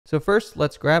So first,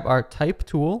 let's grab our type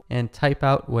tool and type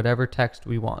out whatever text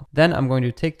we want. Then I'm going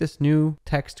to take this new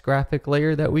text graphic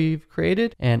layer that we've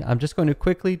created, and I'm just going to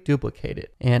quickly duplicate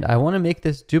it. And I want to make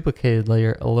this duplicated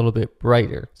layer a little bit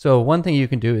brighter. So one thing you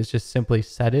can do is just simply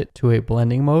set it to a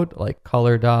blending mode like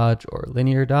color dodge or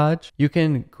linear dodge. You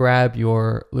can grab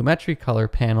your Lumetri color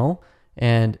panel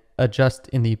and adjust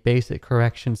in the basic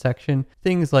correction section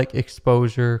things like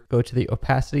exposure. Go to the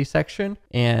opacity section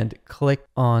and click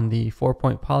on the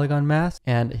 4-point polygon mask,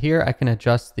 and here I can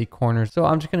adjust the corners. So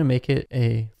I'm just going to make it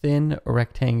a thin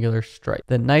rectangular stripe.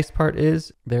 The nice part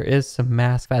is there is some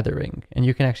mask feathering, and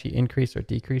you can actually increase or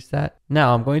decrease that.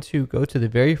 Now I'm going to go to the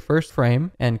very first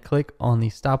frame and click on the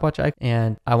stopwatch icon,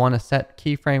 and I want to set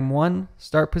keyframe 1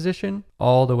 start position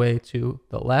all the way to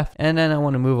the left, and then I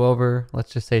want to move over,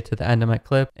 let's just say to the end of my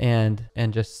clip, and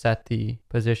just set the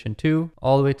position 2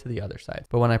 all the way to the other side.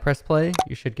 But when I press play,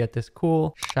 you should get this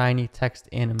cool shiny text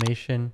animation